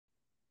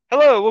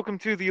Hello, welcome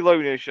to the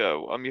Lone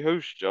Show. I'm your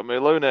host, John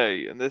Malone.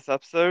 In this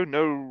episode,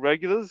 no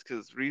regulars,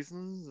 because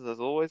reasons, as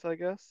always, I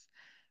guess.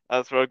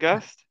 As for our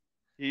guest,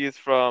 he is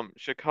from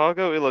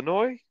Chicago,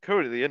 Illinois,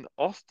 currently in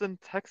Austin,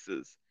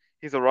 Texas.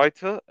 He's a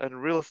writer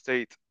and real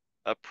estate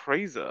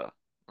appraiser.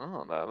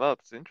 Oh, now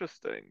that's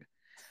interesting.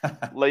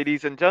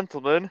 Ladies and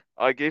gentlemen,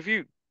 I give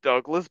you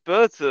Douglas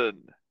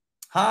Burton.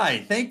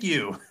 Hi, thank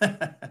you.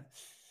 You're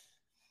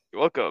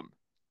welcome.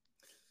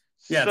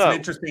 Yeah, it's an So,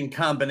 interesting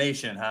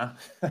combination, huh?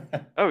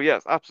 oh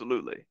yes,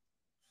 absolutely.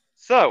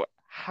 So,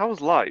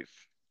 how's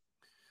life?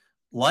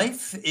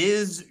 Life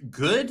is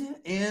good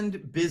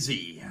and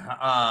busy.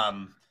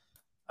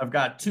 I've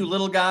got two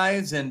little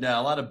guys and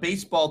a lot of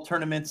baseball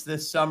tournaments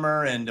this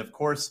summer, and of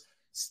course,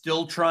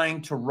 still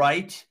trying to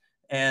write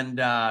and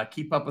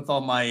keep up with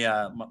all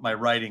my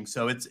writing.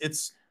 So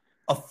it's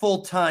a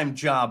full-time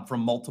job from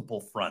multiple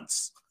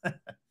fronts.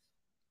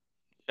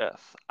 Yes,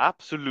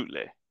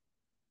 absolutely.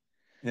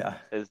 Yeah.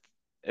 Is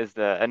is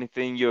there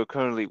anything you're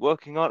currently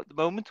working on at the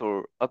moment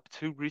or up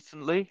to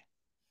recently?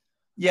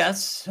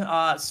 Yes.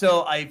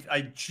 So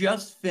I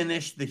just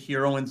finished the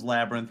Heroine's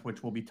Labyrinth,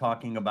 which we'll be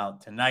talking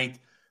about tonight.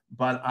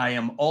 But I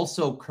am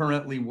also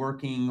currently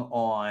working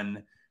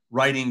on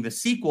writing the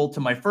sequel to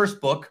my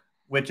first book,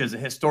 which is a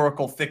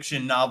historical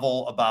fiction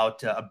novel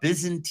about a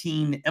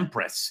Byzantine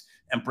empress,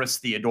 Empress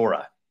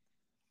Theodora.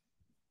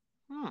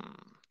 Hmm,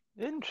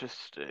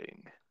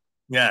 interesting.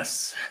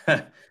 Yes.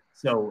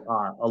 So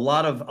a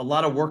lot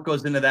of work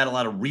goes into that. A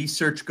lot of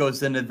research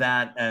goes into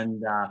that,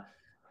 and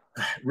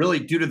really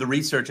due to the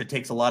research, it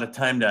takes a lot of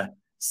time to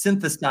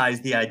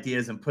synthesize the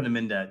ideas and put them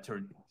into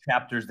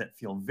chapters that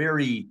feel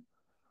very,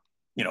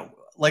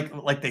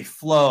 like they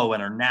flow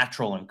and are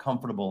natural and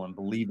comfortable and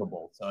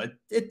believable. So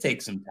it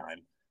takes some time.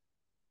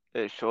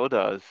 It sure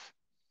does.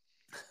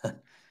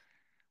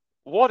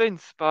 What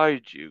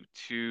inspired you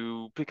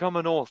to become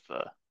an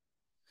author?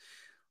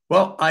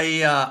 Well,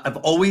 I've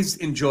always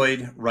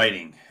enjoyed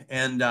writing,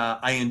 and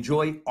I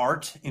enjoy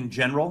art in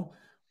general.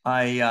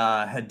 I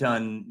had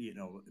done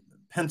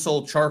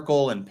pencil,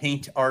 charcoal, and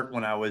paint art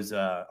when I was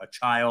a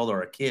child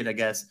or a kid, I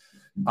guess.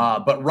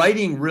 But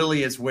writing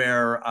really is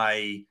where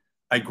I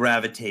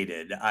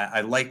gravitated.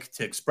 I like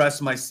to express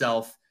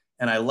myself,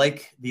 and I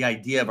like the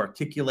idea of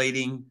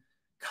articulating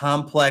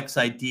complex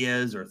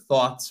ideas or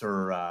thoughts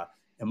or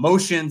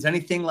emotions,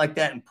 anything like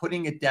that, and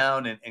putting it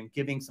down and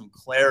giving some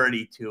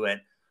clarity to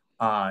it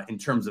in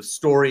terms of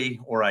story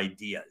or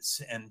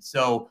ideas. And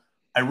so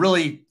I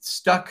really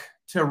stuck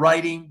to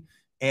writing.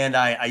 And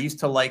I used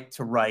to like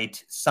to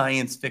write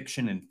science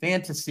fiction and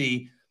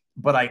fantasy,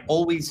 but I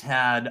always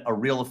had a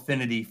real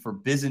affinity for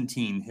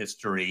Byzantine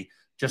history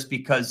just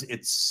because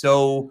it's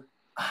so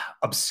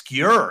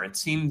obscure. It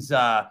seems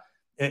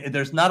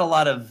there's not a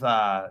lot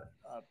of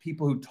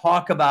people who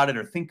talk about it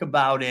or think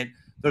about it.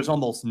 There's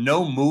almost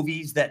no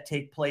movies that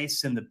take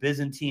place in the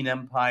Byzantine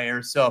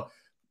Empire. So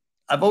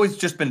I've always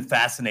just been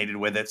fascinated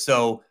with it.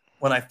 So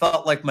when I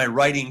felt like my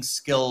writing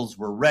skills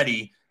were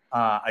ready,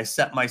 I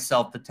set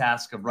myself the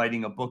task of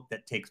writing a book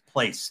that takes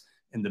place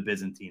in the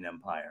Byzantine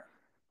Empire.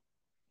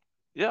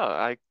 Yeah,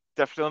 I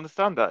definitely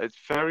understand that. It's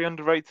very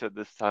underrated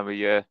this time of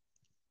year.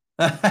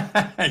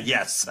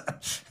 Yes.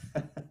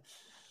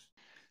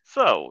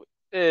 So,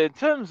 in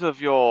terms of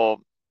your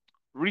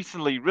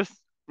recently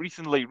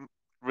recently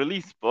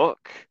released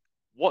book,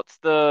 what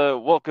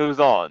goes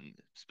on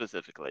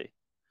specifically?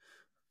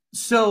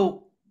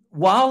 So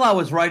while I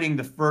was writing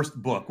the first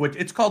book, which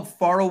it's called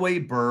Faraway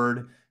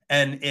Bird,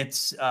 and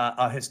it's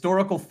a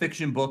historical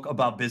fiction book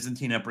about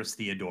Byzantine Empress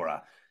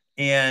Theodora.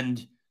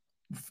 And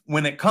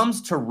when it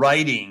comes to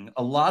writing,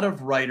 a lot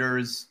of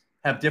writers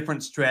have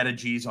different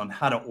strategies on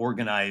how to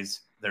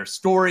organize their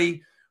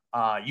story.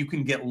 You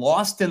can get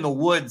lost in the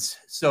woods,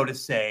 so to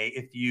say,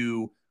 if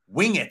you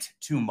wing it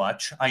too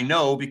much. I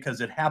know because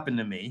it happened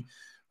to me.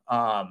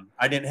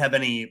 I didn't have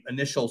any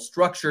initial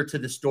structure to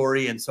the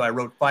story, and so I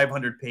wrote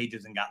 500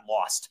 pages and got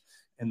lost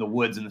in the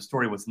woods, and the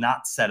story was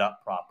not set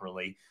up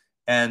properly.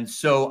 And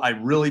so I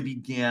really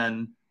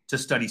began to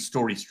study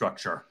story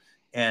structure.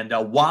 And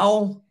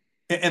while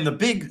and the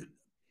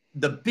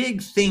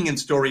big thing in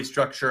story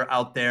structure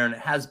out there, and it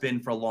has been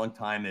for a long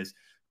time, is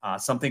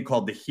something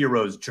called the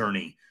hero's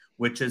journey,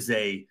 which is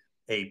a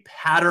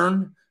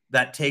pattern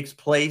that takes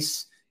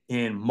place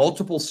in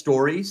multiple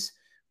stories,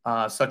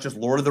 such as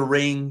Lord of the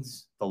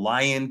Rings, The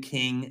Lion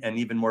King, and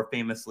even more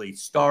famously,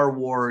 Star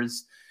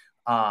Wars.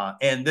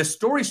 And this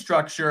story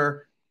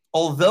structure,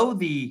 although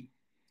the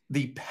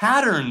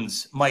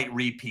patterns might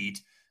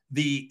repeat,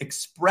 the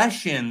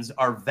expressions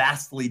are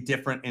vastly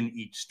different in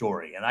each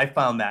story. And I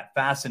found that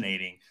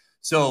fascinating.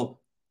 So,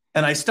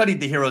 and I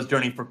studied the hero's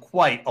journey for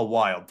quite a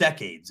while,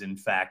 decades, in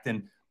fact.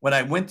 And when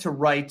I went to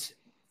write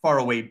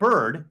Faraway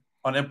Bird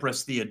on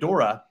Empress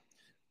Theodora,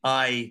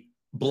 I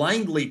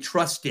blindly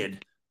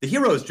trusted the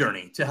hero's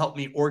journey to help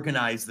me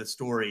organize the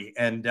story.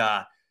 And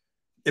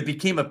it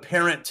became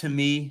apparent to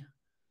me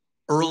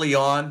early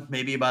on,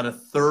 maybe about a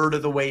third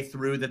of the way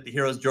through, that the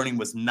hero's journey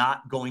was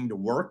not going to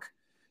work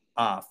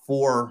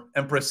for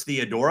Empress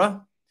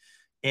Theodora.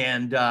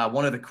 And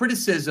one of the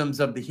criticisms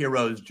of the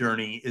hero's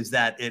journey is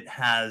that it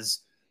has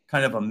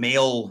kind of a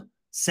male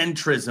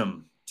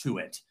centrism to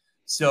it.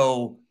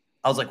 So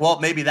I was like, well,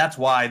 maybe that's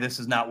why this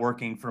is not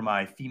working for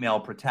my female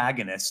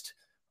protagonist.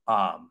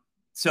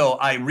 So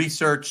I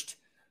researched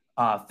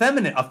a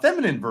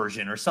feminine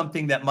version, or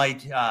something that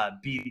might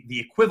be the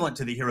equivalent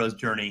to the hero's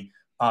journey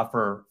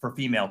for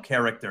female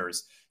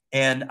characters.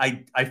 And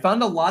I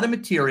found a lot of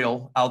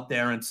material out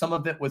there, and some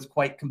of it was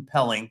quite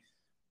compelling,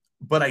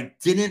 but I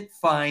didn't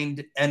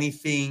find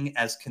anything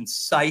as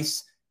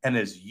concise and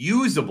as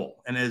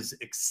usable and as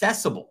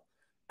accessible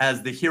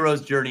as the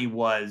hero's journey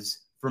was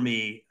for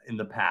me in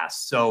the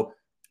past. So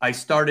I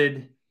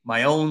started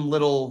my own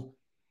little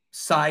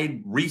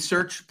side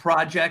research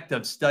project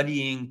of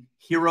studying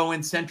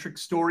heroine-centric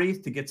stories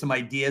to get some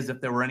ideas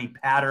if there were any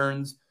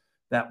patterns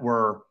that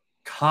were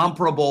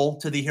comparable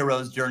to the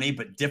hero's journey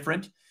but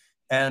different.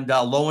 And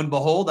lo and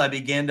behold, I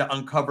began to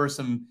uncover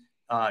some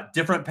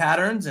different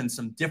patterns and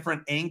some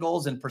different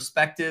angles and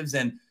perspectives.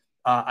 And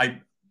I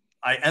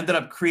ended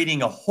up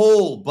creating a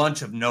whole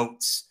bunch of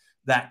notes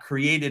that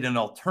created an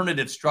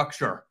alternative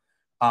structure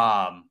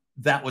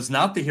that was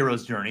not the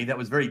hero's journey, that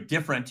was very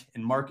different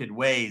in marked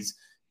ways.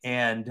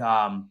 And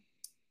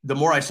the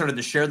more I started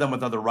to share them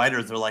with other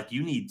writers, they're like,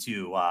 you need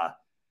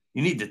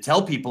to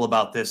tell people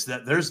about this,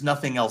 that there's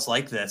nothing else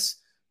like this.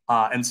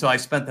 And so I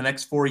spent the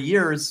next 4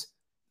 years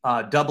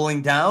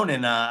doubling down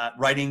and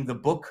writing the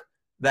book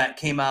that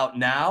came out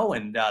now.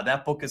 And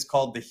that book is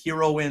called The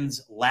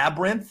Heroine's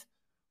Labyrinth: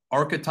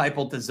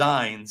 Archetypal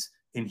Designs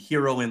in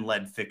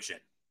Heroine-Led Fiction.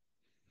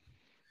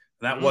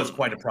 That was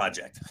quite a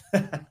project.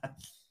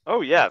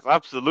 Oh yes,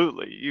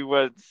 absolutely. You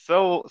went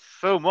so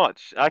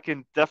much. I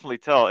can definitely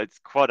tell it's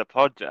quite a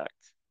project.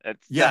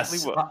 It's Yes.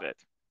 definitely worth it.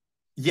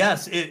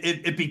 Yes,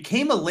 it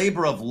became a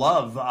labor of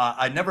love.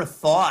 I never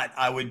thought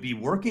I would be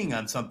working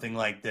on something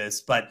like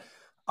this, but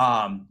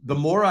the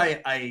more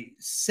I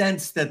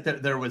sensed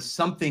that there was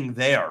something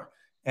there,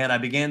 and I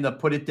began to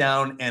put it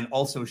down and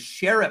also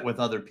share it with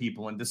other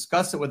people and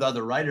discuss it with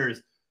other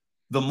writers,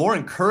 the more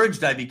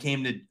encouraged I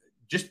became to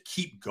just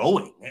keep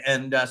going.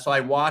 And so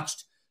I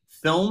watched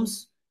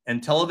films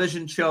and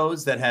television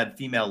shows that had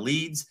female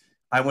leads.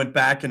 I went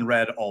back and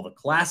read all the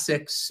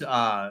classics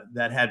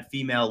that had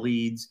female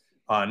leads,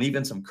 and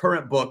even some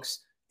current books,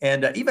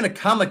 and even a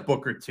comic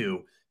book or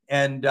two.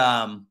 And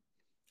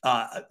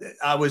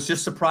I was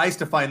just surprised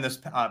to find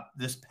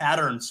this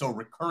pattern so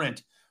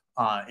recurrent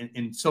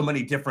in so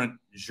many different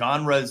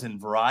genres and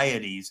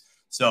varieties.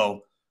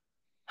 So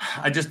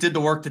I just did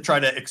the work to try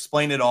to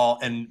explain it all,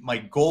 and my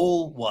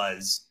goal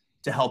was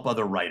to help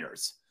other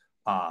writers.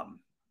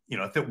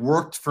 If it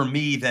worked for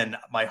me, then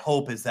my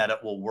hope is that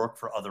it will work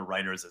for other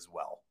writers as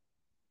well.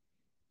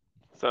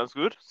 Sounds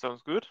good.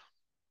 Sounds good.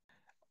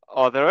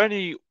 Are there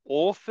any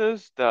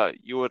authors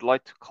that you would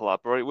like to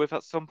collaborate with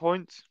at some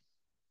point?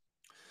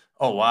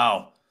 Oh,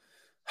 wow.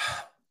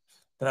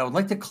 That I would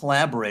like to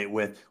collaborate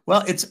with.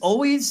 Well, it's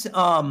always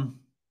so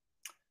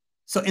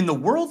in the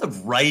world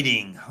of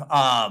writing,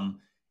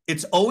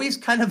 it's always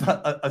kind of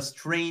a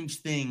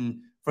strange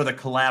thing for the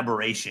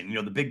collaboration,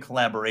 the big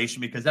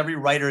collaboration, because every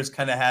writer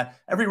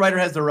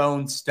has their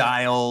own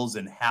styles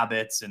and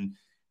habits, and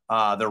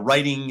their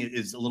writing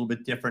is a little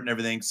bit different and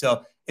everything.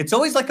 So it's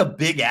always like a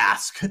big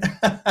ask,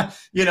 to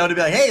be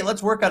like, hey,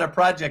 let's work on a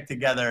project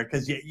together,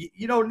 because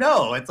you don't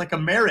know. It's like a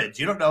marriage.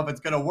 You don't know if it's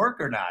going to work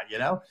or not,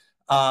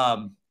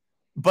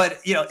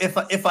 But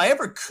if I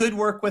ever could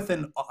work with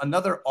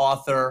another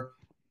author,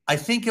 I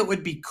think it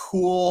would be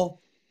cool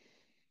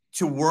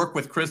to work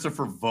with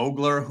Christopher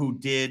Vogler, who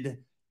did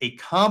a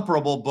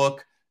comparable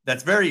book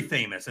that's very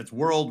famous. It's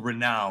world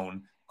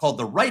renowned, called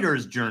The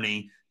Writer's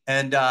Journey.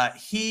 And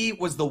he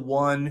was the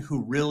one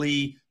who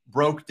really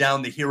broke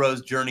down the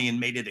hero's journey and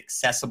made it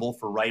accessible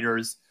for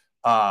writers.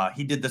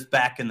 He did this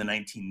back in the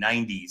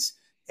 1990s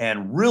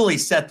and really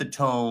set the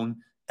tone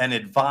and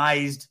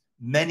advised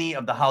many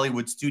of the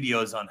Hollywood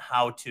studios on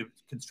how to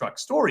construct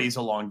stories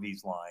along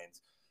these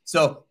lines.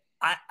 So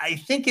I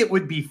think it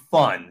would be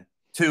fun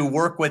to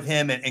work with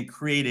him and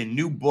create a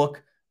new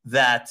book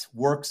that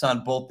works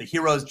on both the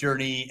hero's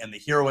journey and the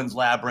heroine's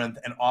labyrinth,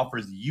 and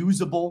offers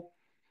usable,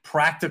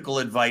 practical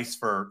advice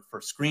for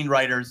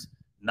screenwriters,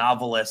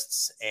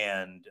 novelists,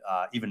 and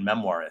even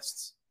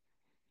memoirists.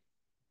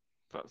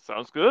 That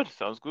sounds good.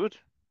 Sounds good.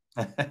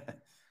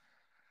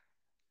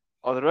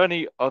 Are there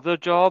any other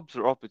jobs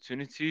or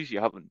opportunities you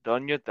haven't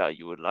done yet that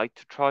you would like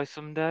to try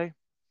someday?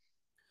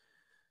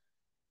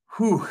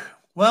 Whew.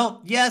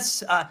 Well,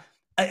 yes.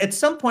 At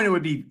some point,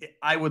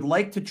 I would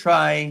like to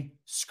try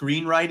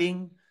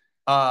screenwriting.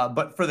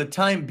 But for the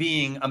time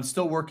being, I'm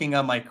still working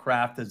on my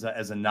craft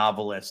as a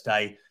novelist.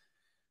 I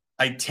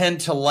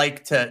tend to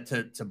like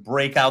to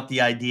break out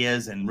the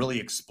ideas and really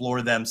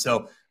explore them.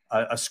 So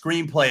a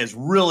screenplay is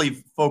really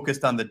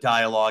focused on the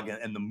dialogue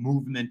and the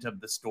movement of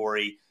the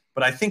story.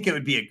 But I think it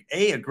would be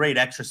a great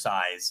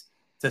exercise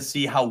to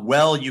see how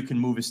well you can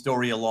move a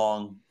story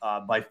along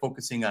by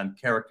focusing on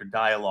character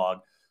dialogue.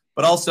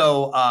 But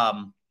also,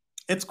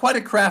 it's quite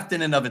a craft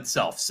in and of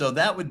itself. So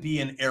that would be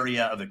an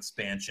area of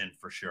expansion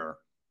for sure.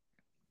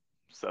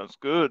 Sounds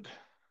good.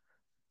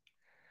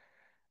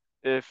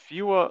 If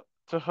you were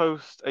to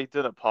host a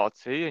dinner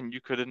party and you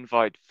could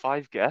invite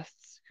five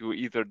guests who are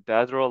either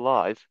dead or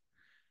alive,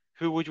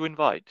 who would you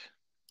invite?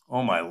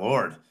 Oh my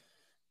Lord.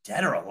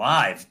 Dead or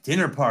alive,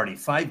 dinner party,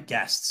 five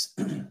guests.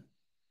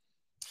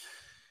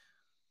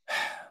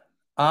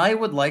 I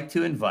would like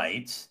to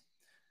invite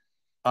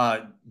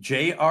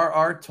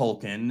J.R.R.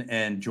 Tolkien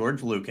and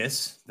George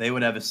Lucas. They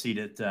would have a seat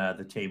at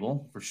the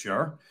table for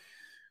sure.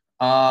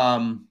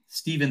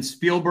 Steven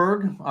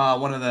Spielberg,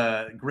 one of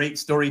the great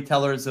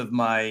storytellers of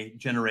my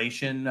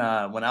generation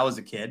when I was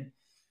a kid.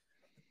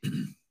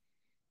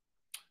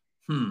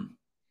 Who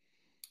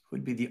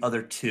would be the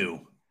other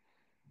two?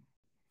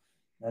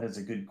 That is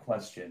a good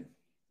question.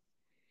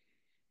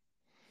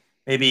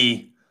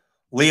 Maybe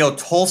Leo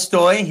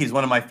Tolstoy. He's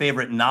one of my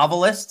favorite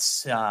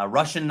novelists,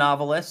 Russian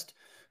novelist.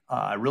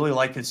 I really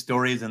like his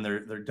stories, and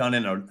they're done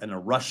in a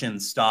Russian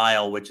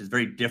style, which is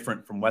very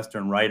different from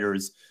Western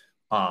writers.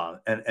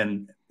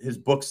 And his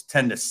books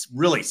tend to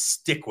really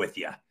stick with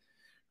you.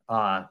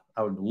 I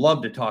would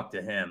love to talk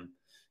to him.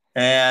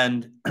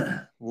 And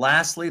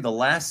lastly, the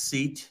last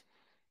seat.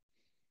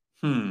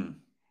 Who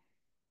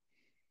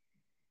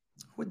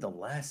would the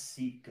last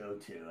seat go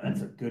to?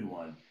 That's a good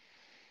one.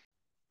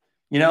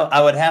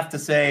 I would have to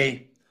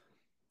say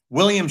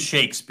William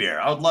Shakespeare.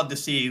 I would love to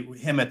see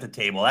him at the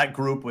table. That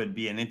group would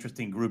be an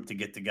interesting group to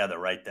get together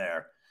right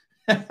there.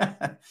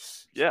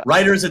 Yeah.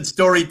 Writers and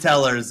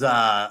storytellers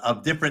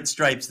of different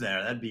stripes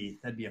there. That'd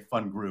be a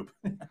fun group.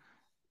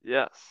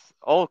 Yes.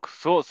 All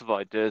sorts of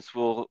ideas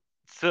will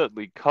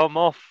certainly come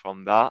off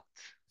from that.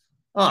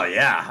 Oh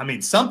yeah. I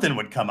mean, something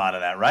would come out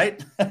of that,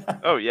 right?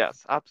 Oh,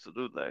 yes,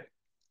 absolutely.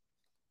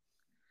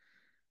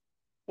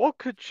 What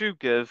could you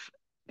give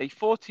a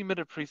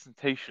 40-minute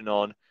presentation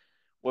on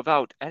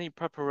without any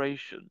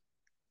preparation?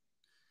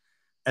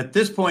 At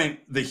this point,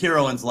 the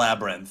Heroine's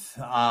Labyrinth.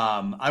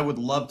 I would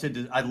love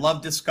to. I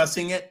love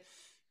discussing it,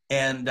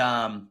 and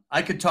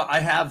I could talk. I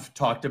have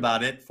talked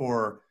about it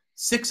for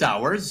 6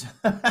 hours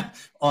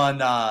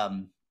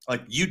on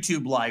like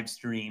YouTube live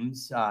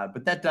streams,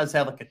 but that does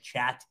have like a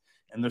chat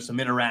and there's some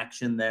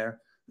interaction there.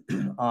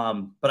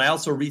 But I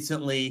also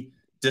recently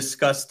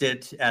discussed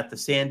it at the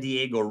San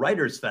Diego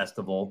Writers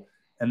Festival,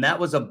 and that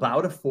was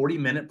about a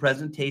 40-minute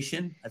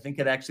presentation. I think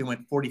it actually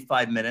went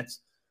 45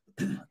 minutes.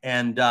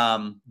 And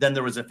then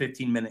there was a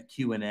 15-minute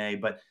Q&A.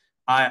 But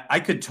I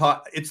could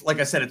talk. It's like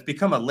I said, it's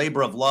become a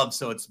labor of love,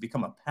 so it's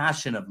become a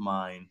passion of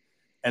mine.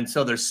 And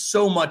so there's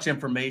so much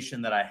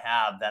information that I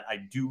have that I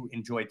do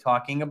enjoy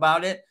talking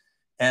about it.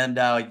 And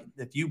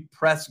if you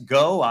press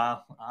go,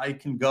 I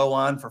can go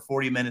on for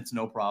 40 minutes,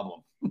 no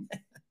problem.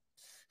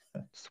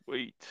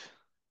 Sweet.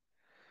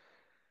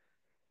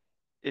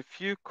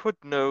 If you could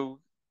know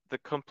the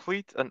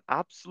complete and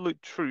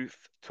absolute truth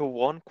to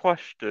one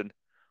question,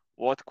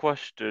 what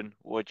question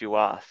would you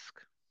ask?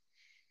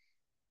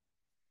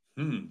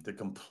 The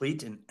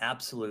complete and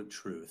absolute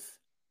truth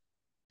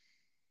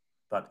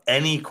about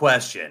any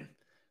question.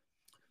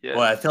 Boy,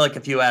 I Yes. feel like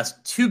if you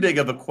ask too big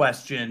of a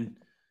question,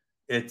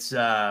 it's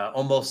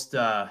almost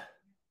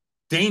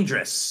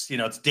dangerous.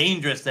 It's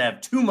dangerous to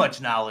have too much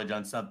knowledge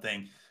on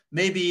something.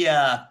 Maybe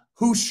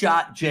who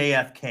shot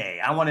JFK?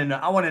 I want to know.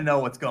 I want to know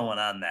what's going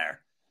on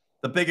there.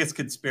 The biggest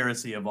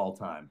conspiracy of all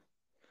time.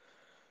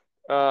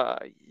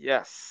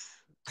 Yes.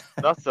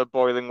 That's a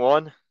boiling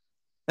one.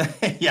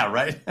 Yeah,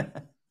 right.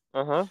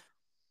 Uh-huh.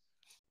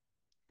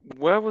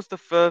 Where was the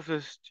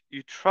furthest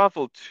you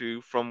traveled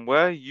to from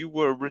where you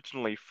were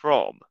originally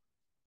from?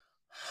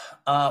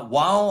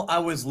 While I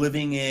was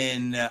living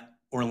in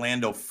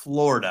Orlando,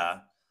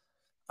 Florida,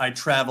 I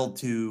traveled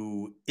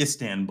to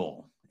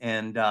Istanbul,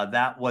 and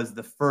that was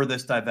the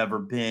furthest I've ever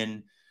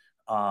been.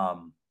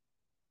 Um,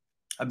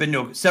 I've been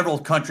to several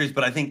countries,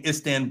 but I think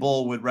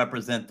Istanbul would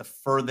represent the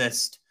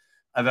furthest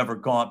I've ever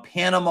gone.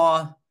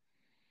 Panama,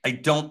 I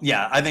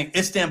think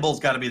Istanbul's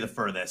got to be the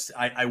furthest.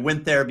 I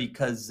went there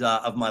because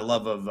of my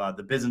love of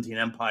the Byzantine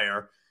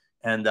Empire,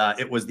 and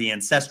it was the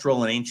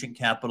ancestral and ancient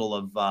capital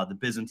of the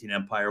Byzantine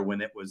Empire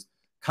when it was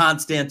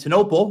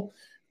Constantinople.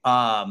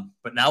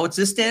 But now it's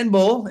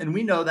Istanbul, and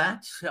we know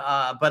that.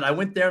 But I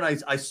went there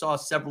and I saw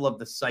several of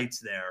the sites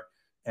there.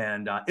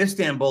 And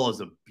Istanbul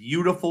is a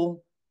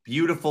beautiful,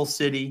 beautiful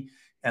city,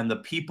 and the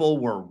people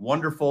were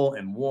wonderful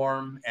and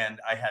warm. And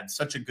I had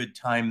such a good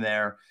time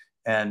there.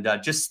 And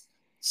just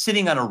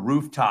sitting on a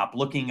rooftop,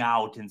 looking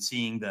out and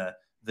seeing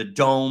the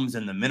domes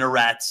and the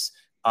minarets.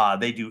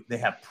 They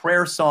have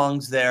prayer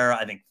songs there,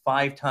 I think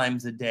 5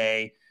 times a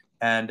day.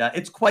 And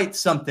it's quite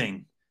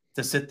something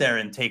to sit there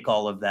and take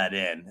all of that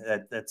in.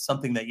 That's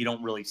something that you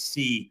don't really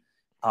see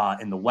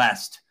in the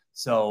West.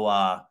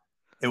 So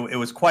it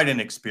was quite an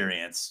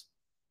experience.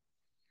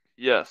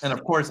 And Yes,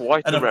 of course,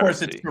 quite a it's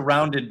rarity.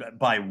 surrounded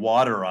by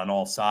water on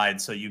all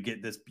sides. So you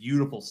get this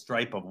beautiful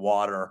stripe of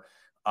water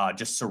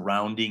just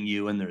surrounding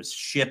you, and there's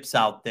ships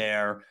out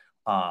there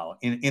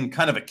in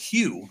kind of a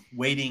queue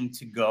waiting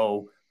to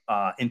go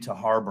into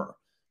harbor.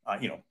 I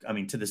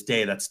mean, to this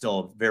day, that's still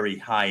a very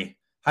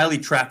highly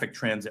traffic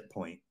transit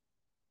point.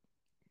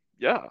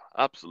 Yeah,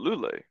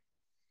 absolutely.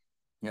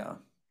 Yeah.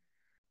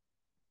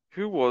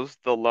 Who was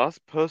the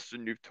last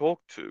person you've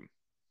talked to?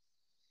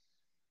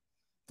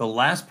 The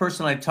last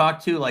person I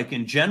talked to, like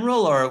in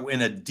general or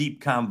in a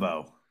deep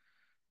convo?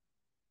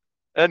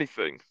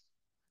 Anything.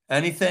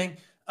 Anything?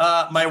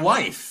 My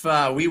wife.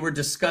 We were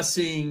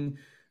discussing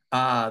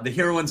the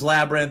Heroine's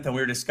Labyrinth, and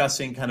we were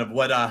discussing kind of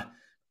what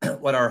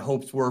what our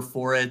hopes were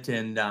for it,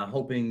 and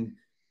hoping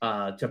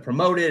to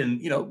promote it.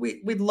 And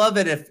we'd love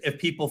it if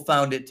people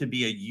found it to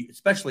be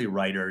especially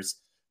writers,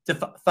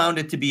 found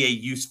it to be a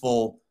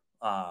useful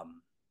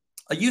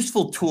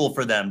tool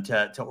for them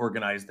to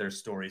organize their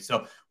story.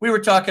 So we were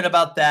talking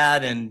about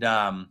that, and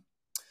the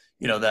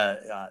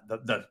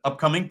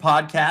upcoming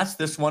podcast,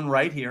 this one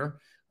right here.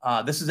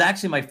 This is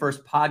actually my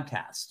first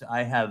podcast.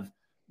 I have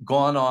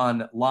gone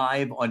on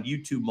live on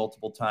YouTube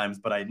multiple times,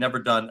 but I had never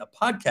done a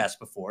podcast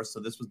before.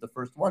 So this was the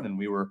first one, and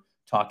we were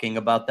talking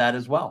about that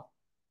as well.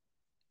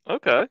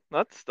 Okay,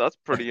 that's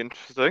pretty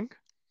interesting.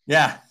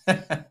 Yeah.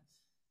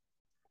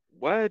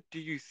 Where do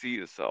you see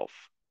yourself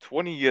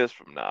 20 years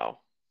from now?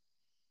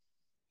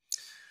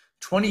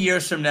 20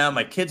 years from now,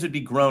 my kids would be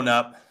grown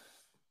up.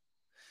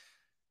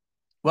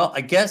 Well,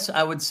 I guess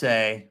I would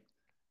say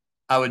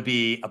I would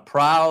be a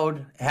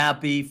proud,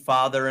 happy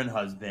father and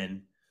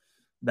husband,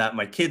 that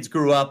my kids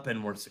grew up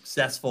and were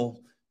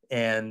successful.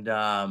 And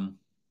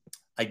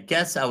I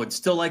guess I would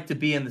still like to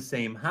be in the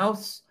same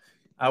house.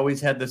 I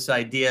always had this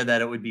idea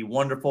that it would be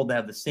wonderful to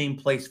have the same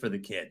place for the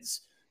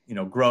kids,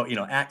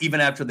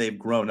 even after they've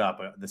grown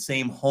up, the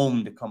same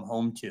home to come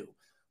home to,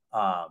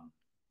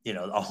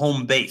 a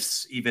home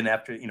base, even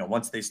after,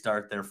 once they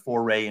start their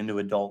foray into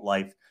adult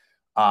life.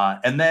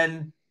 And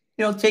then,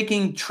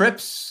 taking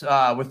trips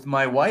with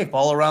my wife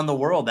all around the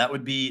world.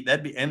 That'd be,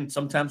 and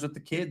sometimes with the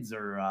kids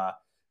or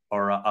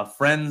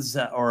friends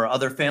or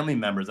other family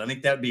members. I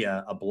think that'd be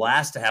a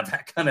blast to have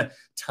that kind of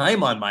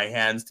time on my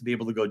hands to be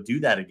able to go do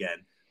that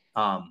again.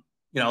 I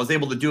was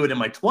able to do it in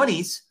my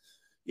 20s,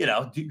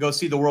 go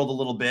see the world a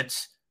little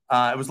bit.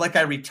 It was like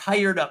I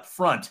retired up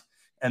front,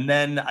 and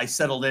then I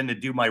settled in to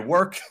do my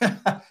work,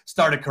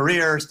 start a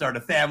career, start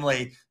a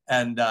family.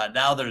 And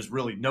now there's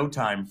really no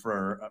time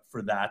for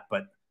that.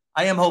 But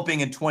I am hoping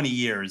in 20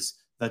 years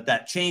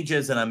that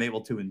changes and I'm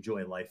able to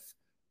enjoy life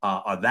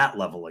on that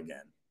level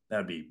again.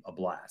 That'd be a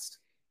blast.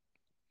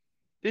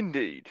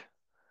 Indeed.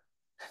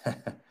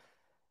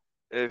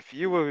 If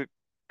you were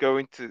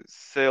going to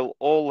sail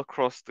all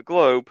across the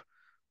globe,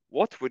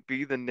 what would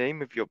be the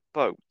name of your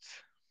boat?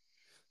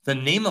 The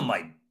name of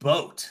my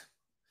boat?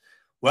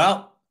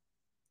 Well,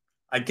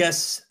 I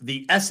guess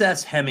the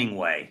SS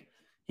Hemingway.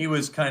 He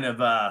was kind of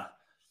a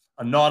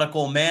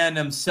nautical man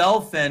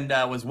himself, and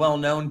was well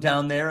known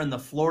down there in the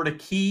Florida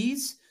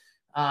Keys.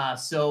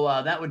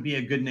 So that would be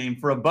a good name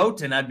for a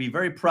boat, and I'd be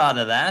very proud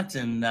of that.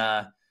 And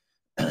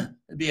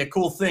it'd be a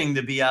cool thing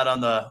to be out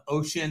on the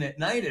ocean at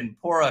night and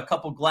pour a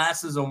couple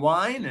glasses of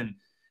wine and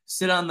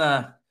sit on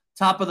the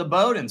top of the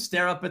boat and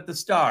stare up at the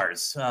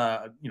stars,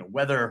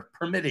 weather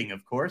permitting,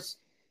 of course.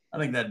 I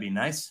think that'd be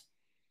nice.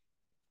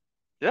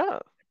 Yeah,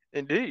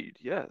 indeed,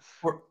 yes.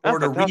 Or Ah,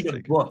 to read a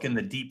fantastic. book in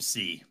the deep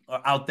sea, or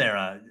out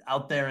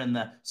there in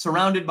the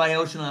surrounded by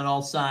ocean on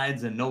all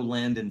sides and no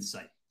land in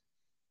sight.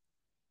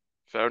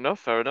 Fair enough,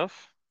 fair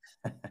enough.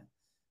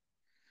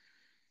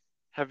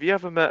 Have you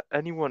ever met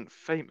anyone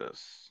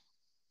famous?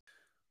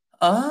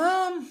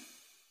 Um,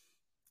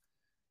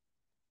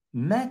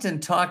 Met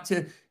and talked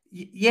to.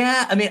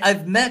 Yeah, I mean,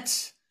 I've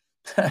met.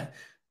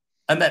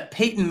 I met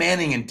Peyton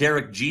Manning and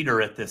Derek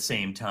Jeter at the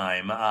same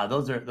time.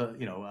 Those are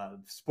the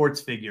sports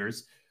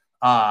figures.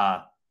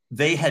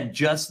 They had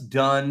just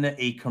done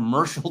a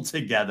commercial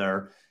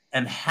together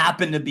and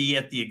happened to be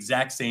at the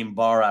exact same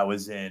bar I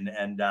was in,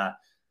 and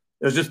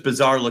it was just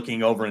bizarre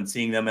looking over and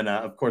seeing them. And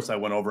of course, I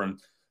went over and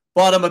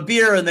bought them a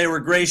beer, and they were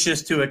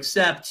gracious to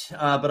accept.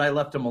 But I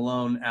left them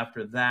alone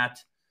after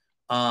that.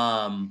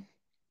 Um,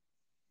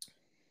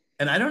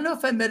 and I don't know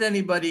if I met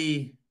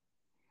anybody,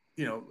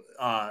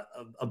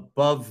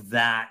 above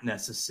that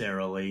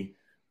necessarily.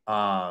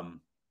 Funny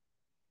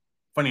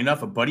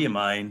enough, a buddy of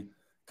mine,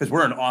 because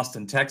we're in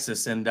Austin,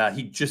 Texas, and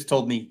he just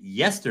told me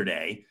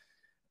yesterday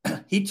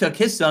he took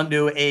his son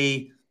to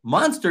a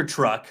monster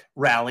truck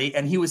rally,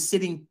 and he was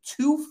sitting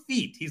 2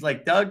 feet. He's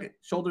like Doug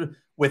shoulder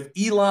with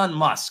Elon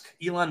Musk.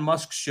 Elon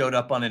Musk showed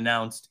up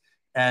unannounced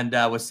and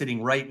was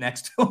sitting right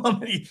next to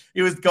him.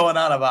 He was going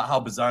on about how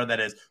bizarre that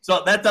is.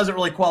 So that doesn't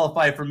really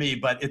qualify for me,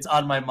 but it's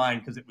on my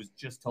mind because it was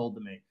just told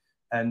to me.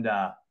 And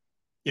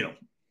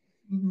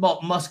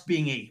Musk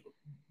being a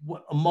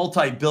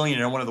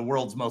multi-billionaire, one of the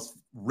world's most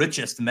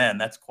richest men,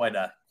 that's quite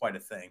a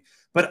thing.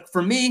 But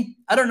for me,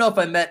 I don't know if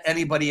I met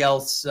anybody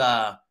else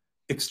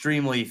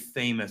extremely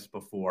famous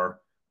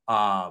before,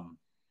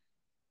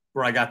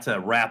 where I got to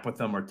rap with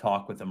them or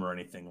talk with them or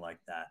anything like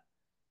that.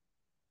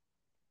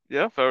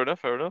 Yeah, fair enough,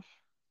 fair enough.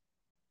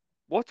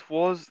 What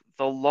was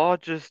the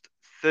largest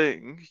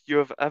thing you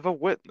have ever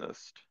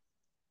witnessed?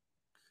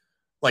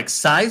 Like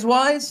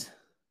size-wise?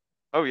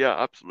 Oh yeah,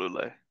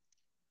 absolutely.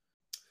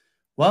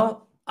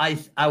 Well, I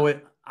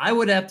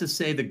would have to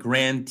say the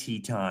Grand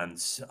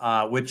Tetons,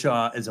 which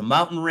is a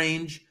mountain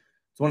range.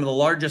 It's one of the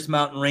largest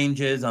mountain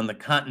ranges on the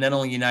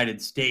continental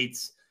United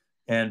States.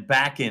 And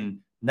back in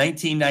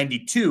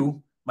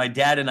 1992, my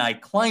dad and I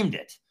climbed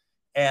it.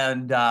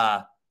 And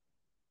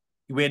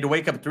we had to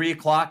wake up at 3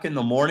 o'clock in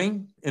the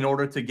morning in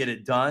order to get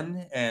it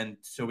done. And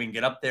so we can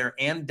get up there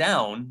and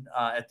down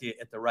at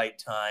the right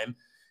time.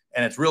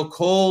 And it's real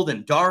cold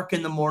and dark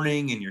in the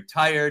morning, and you're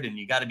tired, and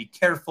you got to be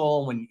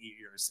careful when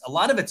a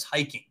lot of it's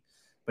hiking,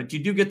 but you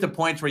do get to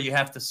points where you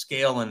have to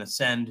scale and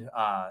ascend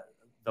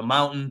the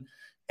mountain.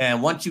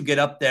 And once you get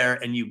up there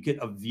and you get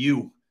a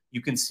view,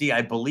 you can see,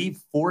 I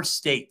believe, 4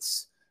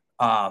 states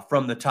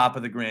from the top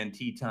of the Grand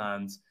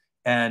Tetons.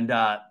 And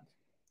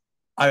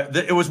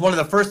it was one of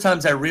the first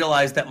times I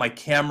realized that my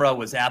camera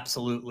was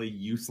absolutely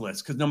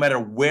useless, because no matter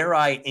where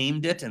I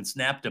aimed it and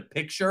snapped a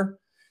picture,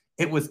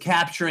 it was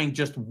capturing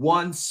just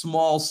one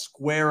small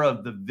square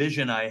of the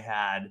vision I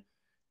had,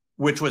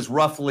 which was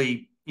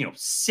roughly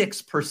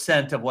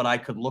 6% of what I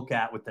could look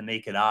at with the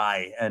naked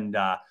eye. And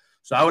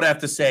so I would have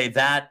to say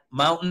that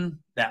mountain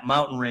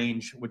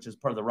range, which is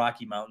part of the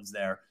Rocky Mountains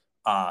there,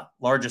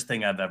 largest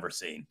thing I've ever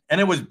seen.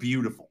 And it was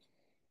beautiful.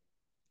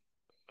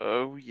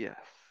 Oh, yes.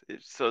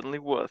 It's certainly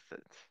worth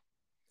it.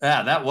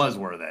 Yeah, that was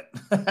worth it.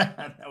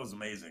 That was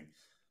amazing.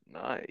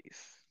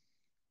 Nice.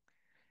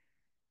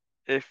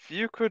 If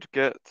you could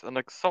get an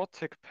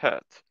exotic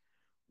pet,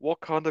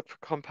 what kind of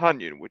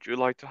companion would you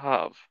like to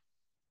have?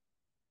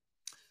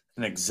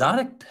 An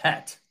exotic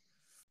pet.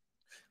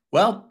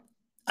 Well,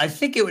 I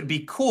think it would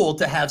be cool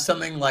to have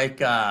something like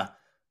a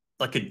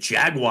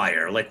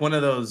jaguar, like one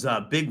of those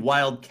big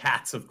wild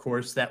cats, of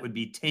course, that would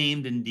be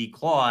tamed and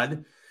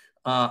declawed.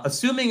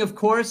 Assuming, of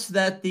course,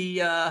 that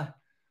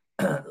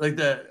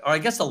or I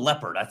guess a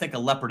leopard. I think a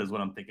leopard is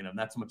what I'm thinking of,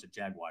 not so much a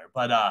jaguar.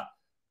 But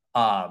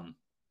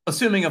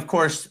assuming, of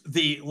course,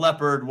 the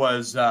leopard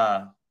was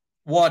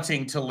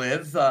wanting to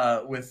live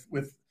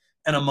with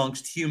and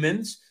amongst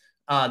humans,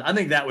 I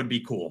think that would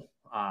be cool.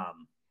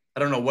 I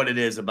don't know what it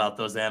is about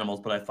those animals,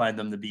 but I find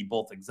them to be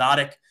both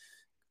exotic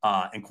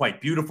and quite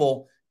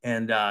beautiful.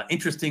 And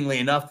interestingly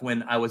enough,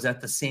 when I was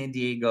at the San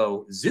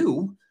Diego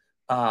Zoo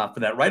for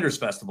that Writers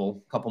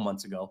Festival a couple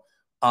months ago,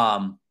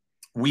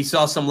 we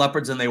saw some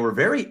leopards, and they were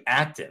very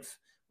active.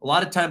 A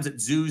lot of times at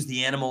zoos,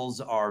 the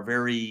animals are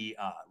very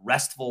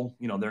restful.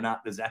 They're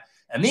not as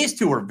and these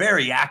two were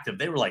very active.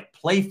 They were like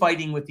play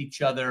fighting with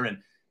each other,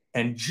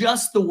 and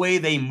just the way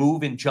they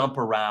move and jump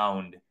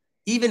around,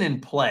 even in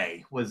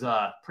play, was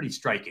pretty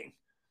striking.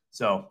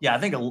 So yeah, I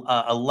think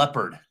a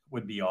leopard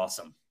would be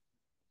awesome.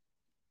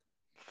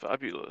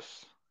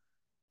 Fabulous.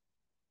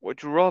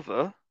 Would you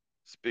rather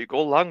speak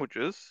all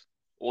languages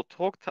or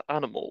talk to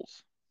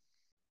animals?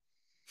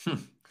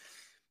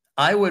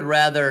 I would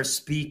rather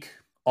speak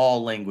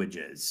all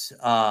languages.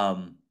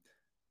 And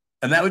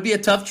that would be a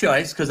tough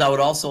choice, because I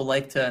would also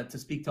like to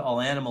speak to all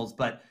animals.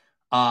 But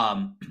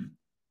I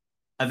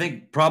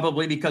think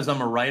probably because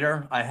I'm a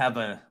writer, I have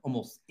an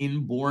almost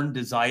inborn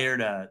desire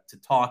to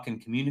talk and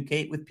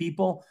communicate with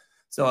people.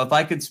 So if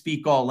I could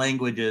speak all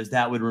languages,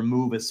 that would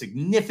remove a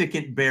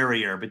significant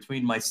barrier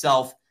between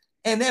myself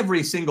and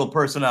every single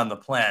person on the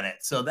planet.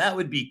 So that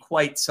would be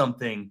quite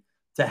something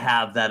to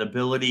have that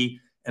ability,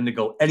 and to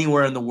go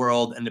anywhere in the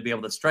world and to be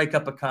able to strike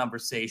up a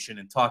conversation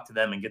and talk to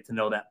them and get to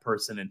know that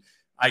person. And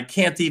I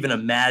can't even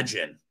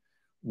imagine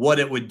what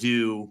it would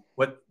do,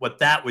 what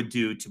that would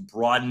do to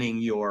broadening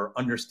your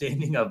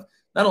understanding of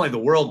not only the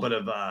world, but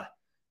of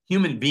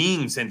human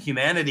beings and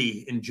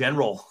humanity in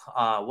general.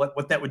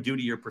 What that would do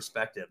to your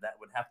perspective, that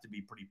would have to be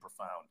pretty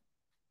profound.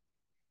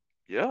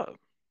 Yeah,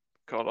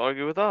 can't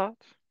argue with that.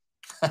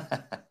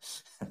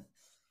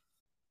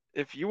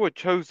 If you were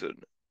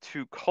chosen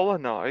to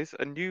colonize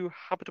a new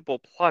habitable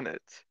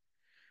planet,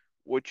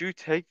 would you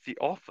take the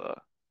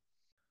offer?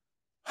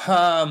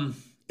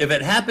 If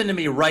it happened to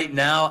me right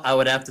now, I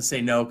would have to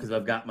say no, because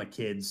I've got my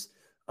kids.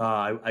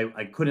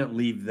 I couldn't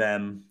leave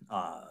them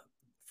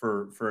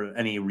for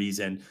any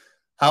reason.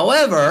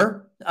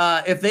 However,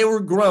 if they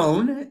were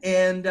grown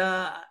and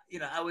I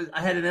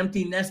had an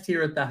empty nest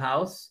here at the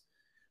house,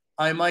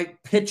 I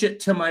might pitch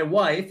it to my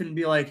wife and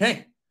be like,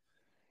 "Hey,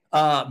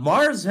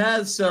 Mars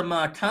has some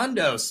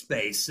condo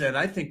space, and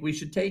I think we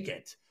should take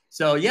it."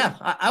 So yeah,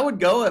 I would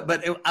go,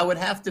 but I would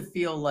have to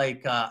feel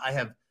like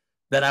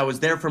that I was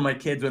there for my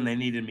kids when they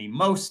needed me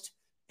most,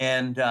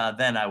 and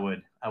then I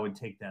would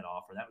take that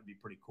offer. That would be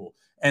pretty cool.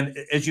 And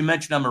as you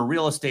mentioned, I'm a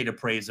real estate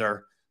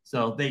appraiser,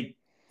 so they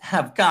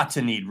have got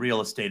to need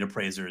real estate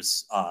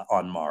appraisers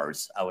on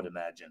Mars, I would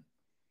imagine.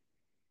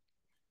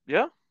 Yeah,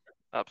 I mean,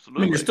 you're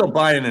absolutely. still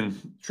buying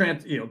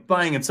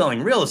buying and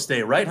selling real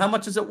estate, right? How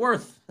much is it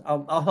worth?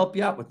 I'll help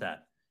you out with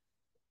that.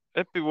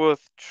 It'd be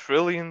worth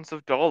trillions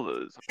of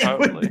dollars, It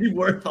would apparently. be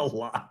worth a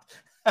lot.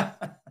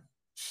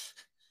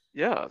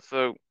 Yeah,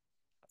 so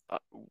uh,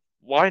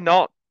 why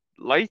not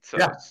later?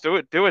 Yeah. Just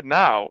do it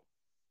now.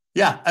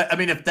 Yeah. I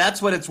mean, if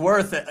that's what it's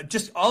worth,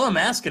 just all I'm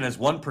asking is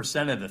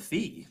 1% of the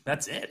fee.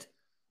 That's it.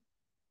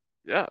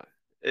 Yeah,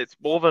 it's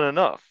more than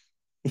enough.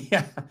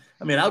 Yeah.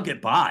 I mean, I'll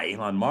get by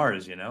on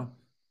Mars.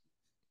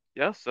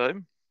 Yeah,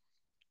 same.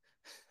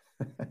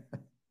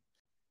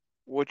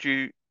 Would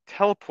you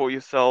teleport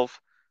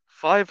yourself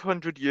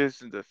 500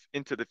 years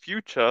into the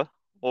future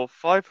or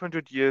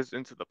 500 years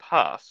into the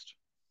past?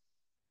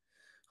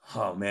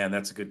 Oh man,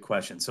 that's a good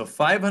question. So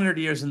 500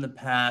 years in the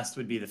past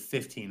would be the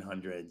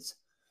 1500s.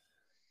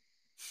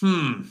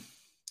 Hmm.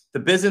 The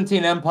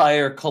Byzantine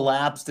Empire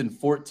collapsed in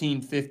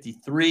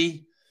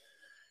 1453.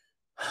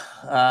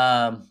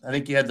 I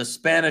think you had the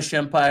Spanish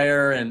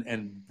Empire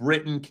and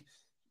Britain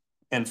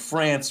and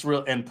France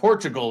and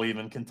Portugal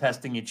even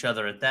contesting each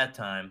other at that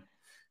time.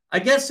 I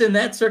guess in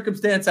that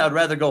circumstance, I'd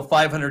rather go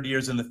 500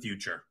 years in the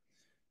future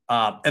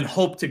and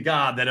hope to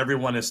God that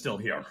everyone is still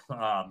here,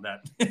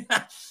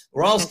 that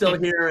we're all still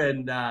here,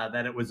 and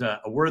that it was a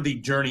worthy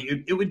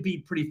journey. It would be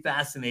pretty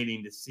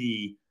fascinating to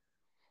see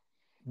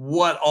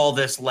what all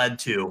this led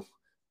to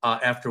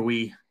after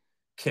we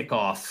kick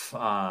off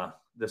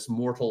this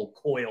mortal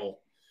coil.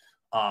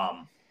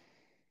 God,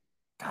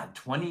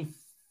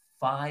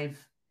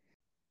 25,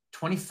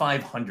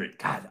 2,500.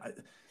 God,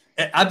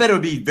 I bet it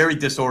would be very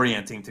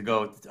disorienting to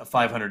go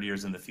 500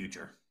 years in the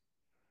future.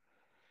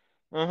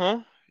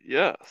 Uh-huh.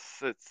 Yes,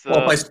 it's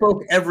Well, if I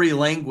spoke every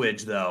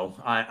language, though,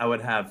 I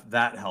would have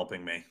that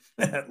helping me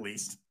at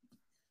least.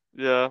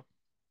 yeah.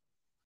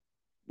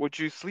 Would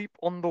you sleep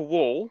on the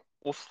wall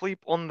or sleep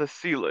on the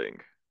ceiling?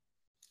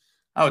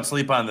 I would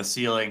sleep on the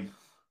ceiling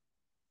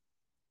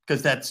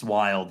because that's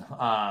wild.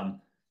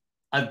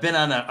 I've been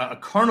on a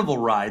carnival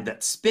ride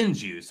that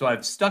spins you, so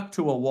I've stuck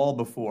to a wall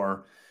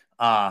before,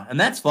 and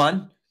that's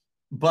fun.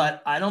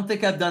 But I don't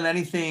think I've done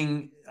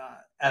anything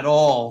at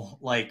all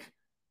like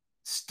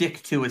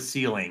stick to a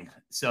ceiling.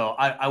 So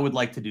I would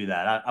like to do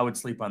that. I would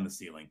sleep on the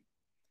ceiling.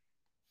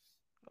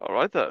 All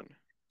right then.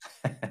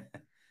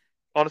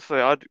 Honestly,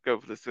 I'd go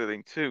for the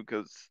ceiling too,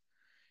 because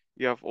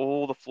you have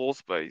all the floor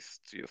space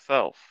to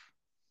yourself.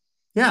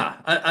 Yeah,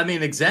 I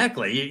mean,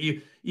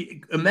 exactly.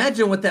 You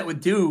imagine what that would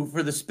do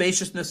for the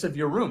spaciousness of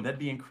your room. That'd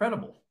be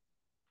incredible.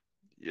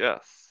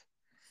 Yes.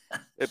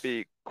 It'll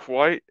be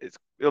quite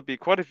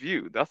a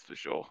view, that's for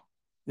sure.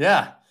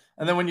 Yeah.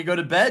 And then when you go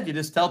to bed, you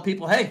just tell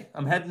people, hey,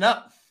 I'm heading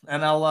up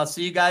and I'll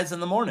see you guys in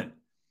the morning.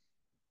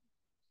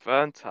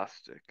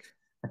 Fantastic.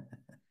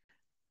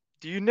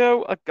 Do you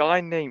know a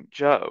guy named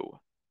Joe?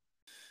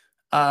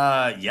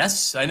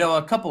 Yes, I know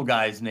a couple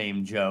guys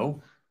named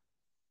Joe.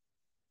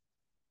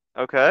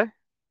 Okay.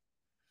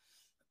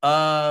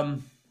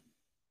 Um,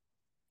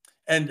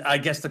 and I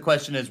guess the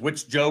question is,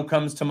 which Joe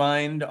comes to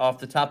mind off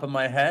the top of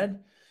my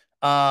head?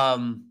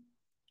 Um,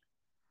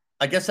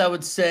 I guess I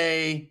would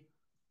say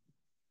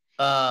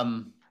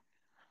um,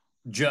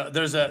 Joe.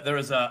 There was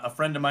a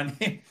friend of mine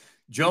named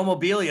Joe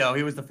Mobilio.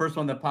 He was the first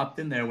one that popped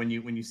in there when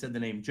you said the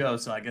name Joe.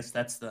 So I guess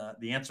that's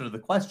the answer to the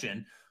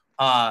question.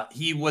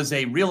 He was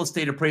a real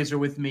estate appraiser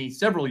with me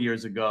several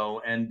years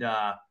ago, and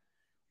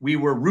we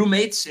were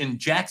roommates in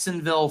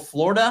Jacksonville,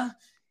 Florida,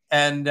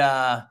 and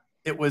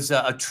it was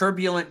a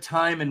turbulent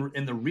time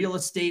in the real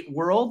estate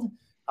world.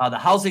 The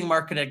housing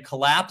market had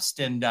collapsed,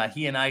 and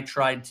he and I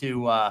tried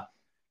to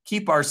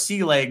keep our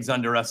sea legs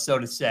under us, so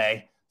to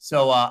say.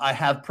 So I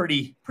have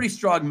pretty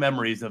strong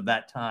memories of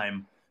that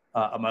time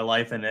of my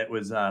life, and it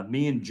was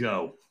me and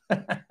Joe.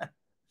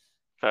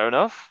 Fair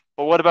enough.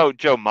 But what about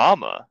Joe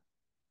Mama?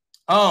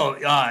 Oh,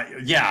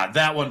 yeah,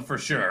 that one for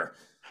sure.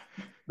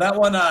 That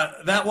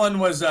one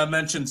was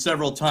mentioned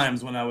several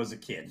times when I was a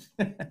kid.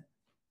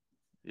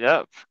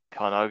 Yep,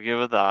 can't argue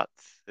with that.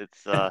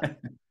 It's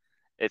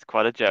it's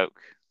quite a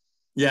joke.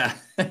 Yeah.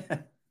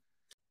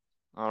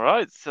 All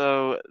right,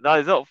 so that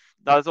is all.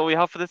 That is all we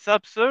have for this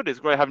episode.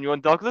 It's great having you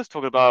on, Douglas,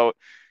 talking about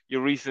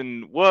your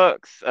recent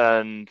works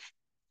and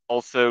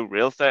also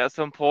real estate at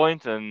some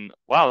point. And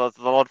wow, that's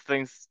a lot of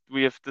things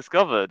we have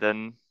discovered.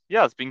 And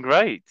yeah, it's been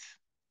great.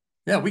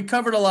 Yeah, we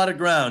covered a lot of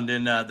ground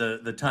in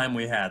the time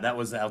we had. That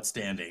was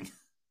outstanding.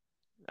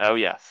 Oh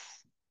yes.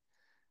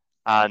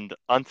 And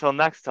until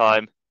next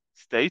time,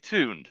 stay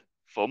tuned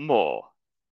for more.